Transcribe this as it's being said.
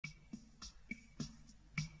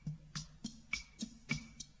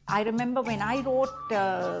I remember when I wrote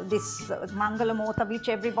this Mangala Mohotha, which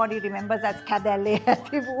everybody remembers as Kadalle,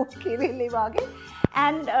 Athiwu, Kirilli.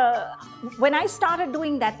 And when I started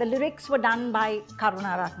doing that, the lyrics were done by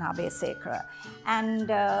Karunaratna Besekara,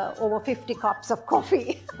 and over 50 cups of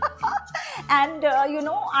coffee. And you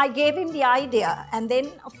know, I gave him the idea, and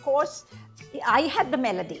then of course I had the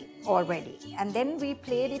melody already, and then we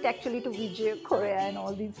played it actually to Wickremesooriya and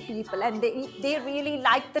all these people, and they really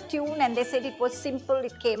liked the tune, and they said it was simple,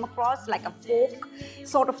 it came across like a folk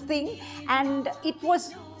sort of thing, and it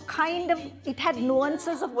was kind of, it had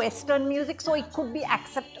nuances of Western music, so it could be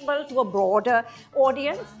acceptable to a broader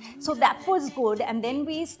audience. So that was good, and then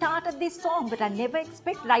we started this song, but I never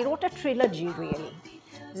expected, I wrote a trilogy really.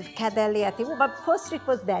 Kadalle, Athiwu, but first it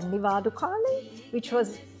was then Niwadu Kale, which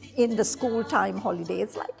was in the school time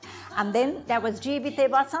holidays, like, and then there was Jeewithe,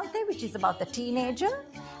 Wasanthaye, which is about the teenager,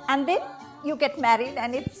 and then you get married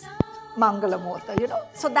and it's Mangala Mohotha, you know.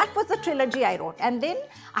 So that was the trilogy I wrote, and then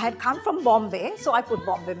I had come from Bombay, so I put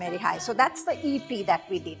Bombay Very High. So that's the EP that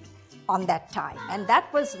we did on that time, and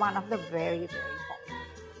that was one of the very, very